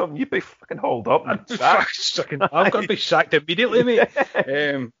company or something, you'd be fucking hauled up and sacked. I'm going to be sacked immediately, mate.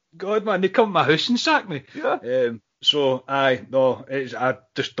 God, man, they come to my house and sack me. Yeah. I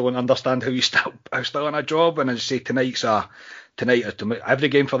just don't understand how he's still in a job. And as I say, tonight, every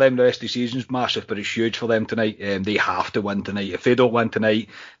game for them the rest of the season's massive, but it's huge for them tonight. They have to win tonight. If they don't win tonight,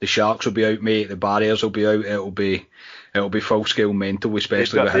 the Sharks will be out, mate. The Barriers will be out. It'll be full scale mental,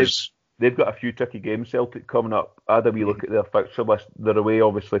 especially with his. They've got a few tricky games, Celtic, coming up. I had a wee look at their fixture list. They're away,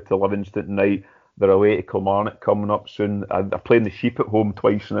 obviously, to Livingston tonight. They're away to Kilmarnock coming up soon. They're playing the Sheep at home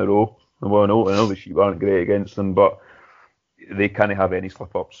twice in a row. Well, I know the Sheep aren't great against them, but they can't have any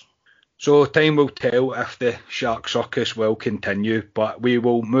slip-ups. So time will tell if the Shark Circus will continue, but we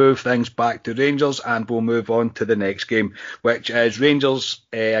will move things back to Rangers and we'll move on to the next game, which is Rangers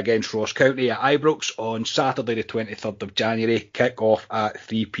against Ross County at Ibrox on Saturday the 23rd of January, kick-off at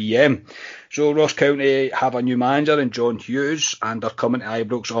 3 p.m. So Ross County have a new manager in John Hughes and are coming to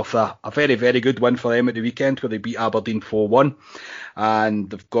Ibrox off a very, very good win for them at the weekend where they beat Aberdeen 4-1 and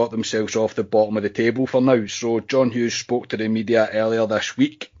they've got themselves off the bottom of the table for now. So John Hughes spoke to the media earlier this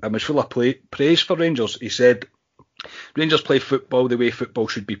week and was full of praise for Rangers. He said, Rangers play football the way football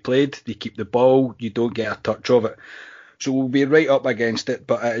should be played. They keep the ball, you don't get a touch of it. So we'll be right up against it,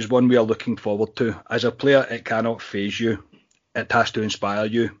 but it is one we are looking forward to. As a player, it cannot faze you. It has to inspire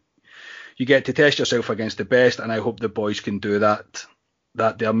you. You get to test yourself against the best, and I hope the boys can do that.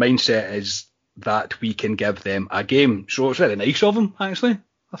 That their mindset is that we can give them a game. So it's very nice of him, actually.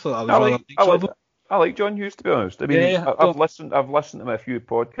 I thought that was nice of him. I like John Hughes, to be honest. I mean, yeah, I've listened to him a few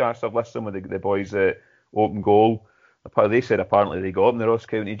podcasts. I've listened with the boys at Open Goal. They said apparently they got him the Ross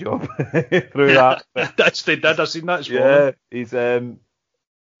County job through that. They did. I've seen that. Yeah, he's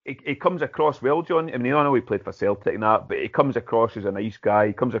he comes across well, John. I mean, I know he played for Celtic and that, but he comes across as a nice guy.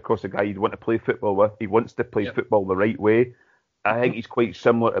 He comes across a guy you'd want to play football with. He wants to play football the right way. I think he's quite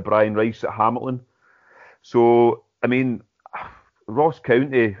similar to Brian Rice at Hamilton. So, I mean, Ross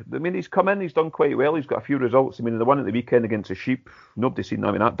County, I mean, he's come in, he's done quite well. He's got a few results. I mean, the one at the weekend against the Sheep, nobody's seen that.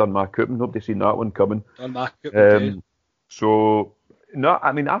 I mean, that Dunmar Coupon, nobody's seen that one coming. Dunmar Coupon, So, no,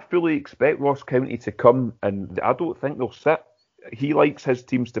 I mean, I fully expect Ross County to come, and I don't think they'll sit. He likes his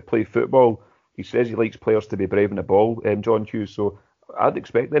teams to play football. He says he likes players to be brave in the ball, John Hughes. So I'd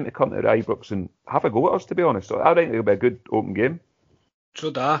expect them to come to Ibrox and have a go at us, to be honest. So I think it'll be a good open game. So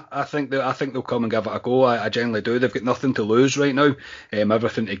I think they'll come and give it a go. I generally do. They've got nothing to lose right now,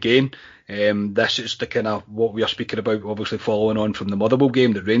 everything to gain. This is the kind of what we are speaking about, obviously following on from the Motherwell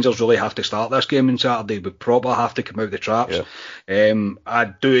game, that Rangers really have to start this game on Saturday. We probably have to come out the traps. Yeah. I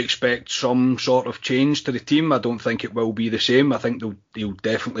do expect some sort of change to the team. I don't think it will be the same. I think they'll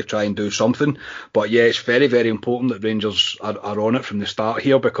definitely try and do something. But yeah, it's very, very important that Rangers are on it from the start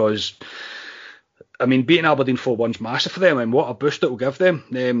here, because I mean, beating Aberdeen 4-1 is massive for them, and what a boost it will give them.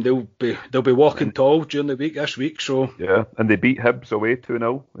 They'll be walking tall during the week this week. So yeah, and they beat Hibs away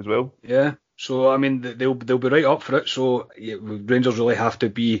 2-0 as well. Yeah, so I mean they'll be right up for it. So yeah, Rangers really have to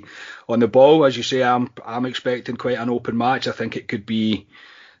be on the ball, as you say. I'm expecting quite an open match. I think it could be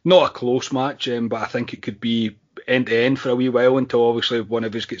not a close match, but I think it could be end to end for a wee while until obviously one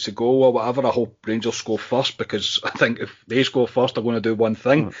of us gets a goal or whatever. I hope Rangers score first, because I think if they score first, they're going to do one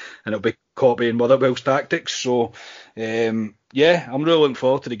thing, and it'll be copying Motherwell's tactics. So yeah, I'm really looking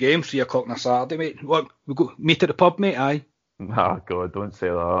forward to the game. 3 o'clock on a Saturday, mate. What, we go meet at the pub, mate? Aye. Oh God, don't say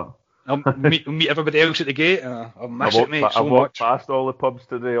that. I'll meet everybody else at the gate. I'll miss it, mate, so I walked past all the pubs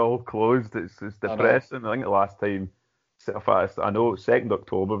today, all closed. It's depressing. I think the last time, I know 2nd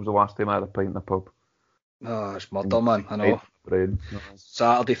October was the last time I had a pint in a pub. Oh, it's murder, man. I know.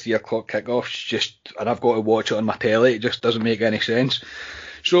 Saturday 3 o'clock kickoff's just, and I've got to watch it on my telly. It just doesn't make any sense.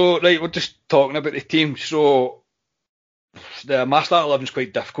 So, right, we're just talking about the team. So, my start 11's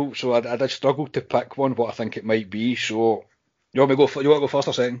quite difficult. So, I did struggle to pick one, what I think it might be. So, you want to go first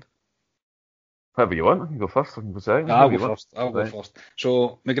or second? Whatever you want. You go first. I can go second. I'll go first.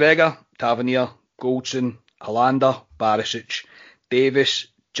 So, McGregor, Tavernier, Goldson, Hollander, Barisic, Davis,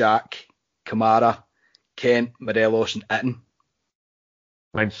 Jack, Kamara, Kent, Morelos and Itten.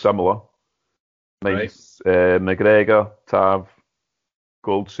 Mine's similar. Mine's McGregor, Tav,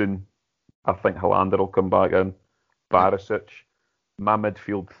 Goldson. I think Helander will come back in. Barisic. My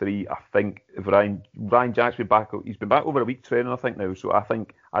midfield three, I think if Ryan Jack's been back. He's been back over a week training, I think now. So I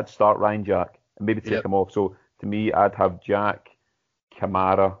think I'd start Ryan Jack and maybe take him off. So to me, I'd have Jack,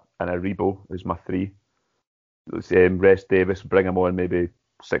 Kamara, and Aribo as my three. Rest Davis, bring him on maybe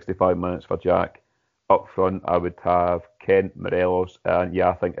 65 minutes for Jack. Up front, I would have Kent, Morelos, and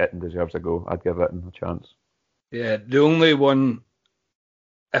I think Itten deserves a go. I'd give Itten a chance. Yeah, the only one,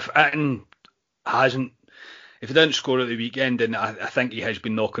 if Itten hasn't, if he didn't score at the weekend, and I think he has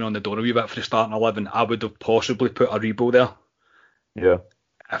been knocking on the door a wee bit for the starting 11, I would have possibly put Aribo there. Yeah.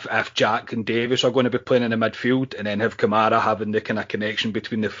 If Jack and Davis are going to be playing in the midfield, and then have Kamara having the kind of connection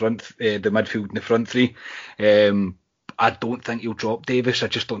between the midfield and the front three, I don't think he'll drop Davis. I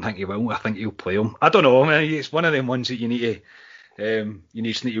just don't think he will. I think he'll play him. I don't know. I mean, it's one of them ones that you need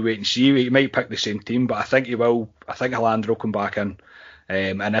to wait and see. He might pick the same team, but I think he will. I think Helander will come back in,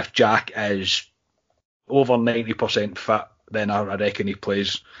 and if Jack is over 90% fit, then I reckon he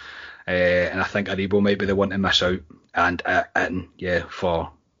plays. And I think Aribo might be the one to miss out, and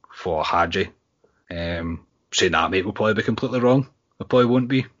for Hadji. Saying that, mate, will probably be completely wrong. It probably won't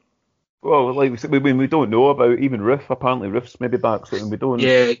be. Well, like we don't know about even Roof. Apparently, Roof's maybe back, so we don't.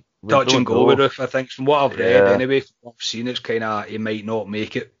 Yeah, touch and go with Roof. I think from what I've read, anyway, from what I've seen, it's kind of he might not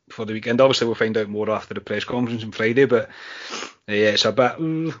make it for the weekend. Obviously, we'll find out more after the press conference on Friday, but it's a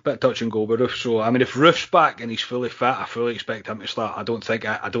bit touch and go with Roof. So I mean, if Roof's back and he's fully fit, I fully expect him to start. I don't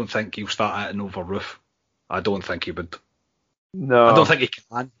think he'll start Itten over Roof. I don't think he would. No, I don't think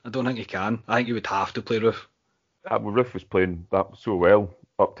he can. I think he would have to play Roof. Roof was playing that so well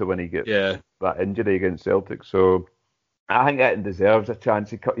up to when he gets that injury against Celtic. So I think Itten deserves a chance.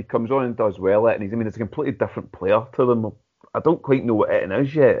 He comes on and does well. It's a completely different player to them. I don't quite know what Itten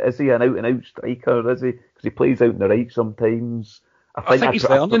is yet. Is he an out-and-out striker? Is he? Because he plays out in the right sometimes. I think he's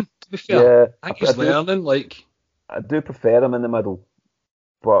learning, to be fair. Yeah, I think he's learning. Like, I do prefer him in the middle,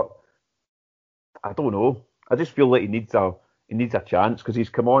 but I don't know. I just feel like he needs a chance because he's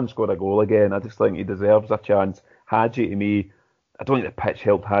come on and scored a goal again. I just think he deserves a chance. Hadji, to me, I don't think the pitch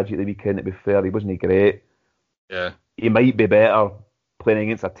helped Hadji at the weekend, to be fair. He wasn't great. Yeah. He might be better playing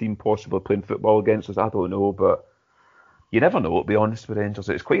against a team possibly playing football against us. I don't know, but you never know, to be honest, with Rangers.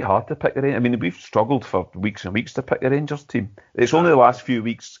 It's quite hard to pick the Rangers. I mean, we've struggled for weeks and weeks to pick the Rangers team. It's only the last few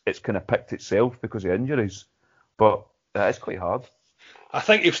weeks it's kind of picked itself because of injuries. But it's quite hard. I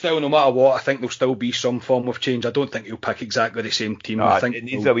think he'll still, no matter what, I think there'll still be some form of change. I don't think he'll pick exactly the same team. No, I think it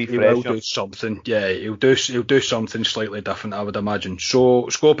needs a wee he will fresher. do something. Yeah, he'll do something slightly different, I would imagine. So,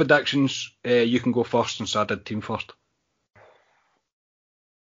 score predictions, you can go first since I did team first.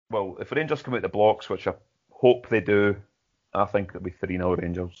 Well, if Rangers come out the blocks, which I hope they do, I think it'll be 3-0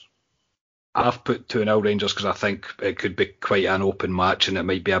 Rangers. I've put 2-0 Rangers because I think it could be quite an open match and it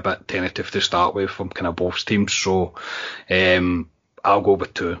might be a bit tentative to start with from kind of both teams. So, I'll go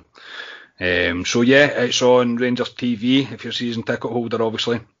with 2. It's on Rangers TV if you're a season ticket holder,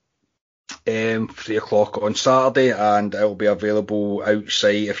 obviously. 3 o'clock on Saturday, and it'll be available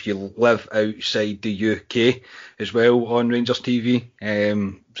outside if you live outside the UK as well on Rangers TV.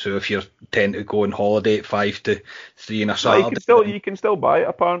 So if you tend to go on holiday at 5 to 3 on a Saturday, you can still buy it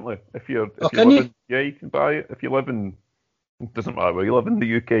apparently. You can buy it if you live in. It doesn't matter where you live in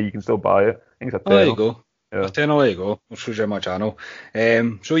the UK, you can still buy it. I think it's a 10. There you go. Yeah. There you go. That shows you how much I know.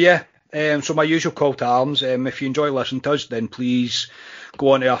 So my usual call to arms, if you enjoy listening to us, then please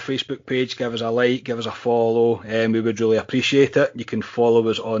go onto our Facebook page, give us a like, give us a follow, we would really appreciate it. You can follow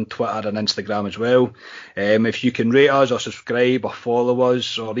us on Twitter and Instagram as well. If you can rate us or subscribe or follow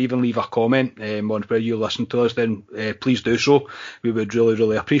us or even leave a comment on where you listen to us, then please do so. We would really,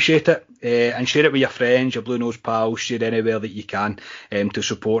 really appreciate it. And share it with your friends, your Blue Nose pals, share anywhere that you can to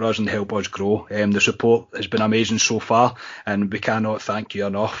support us and help us grow. The support has been amazing so far and we cannot thank you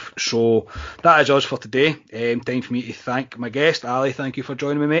enough. So that is us for today. Time for me to thank my guest. Ali, thank you for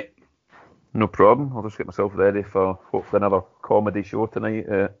joining me, mate. No problem. I'll just get myself ready for hopefully another comedy show tonight.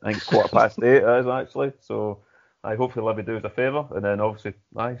 I think it's 8:15 it is actually. So I hopefully Libby do us a favour. And then obviously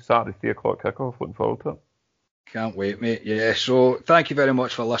Saturday 3 o'clock kickoff. Looking forward to it. Can't wait, mate. Yeah, so thank you very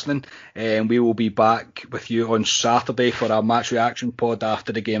much for listening. We will be back with you on Saturday for our match reaction pod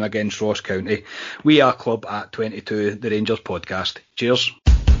after the game against Ross County. We are Club at 22, the Rangers podcast. Cheers.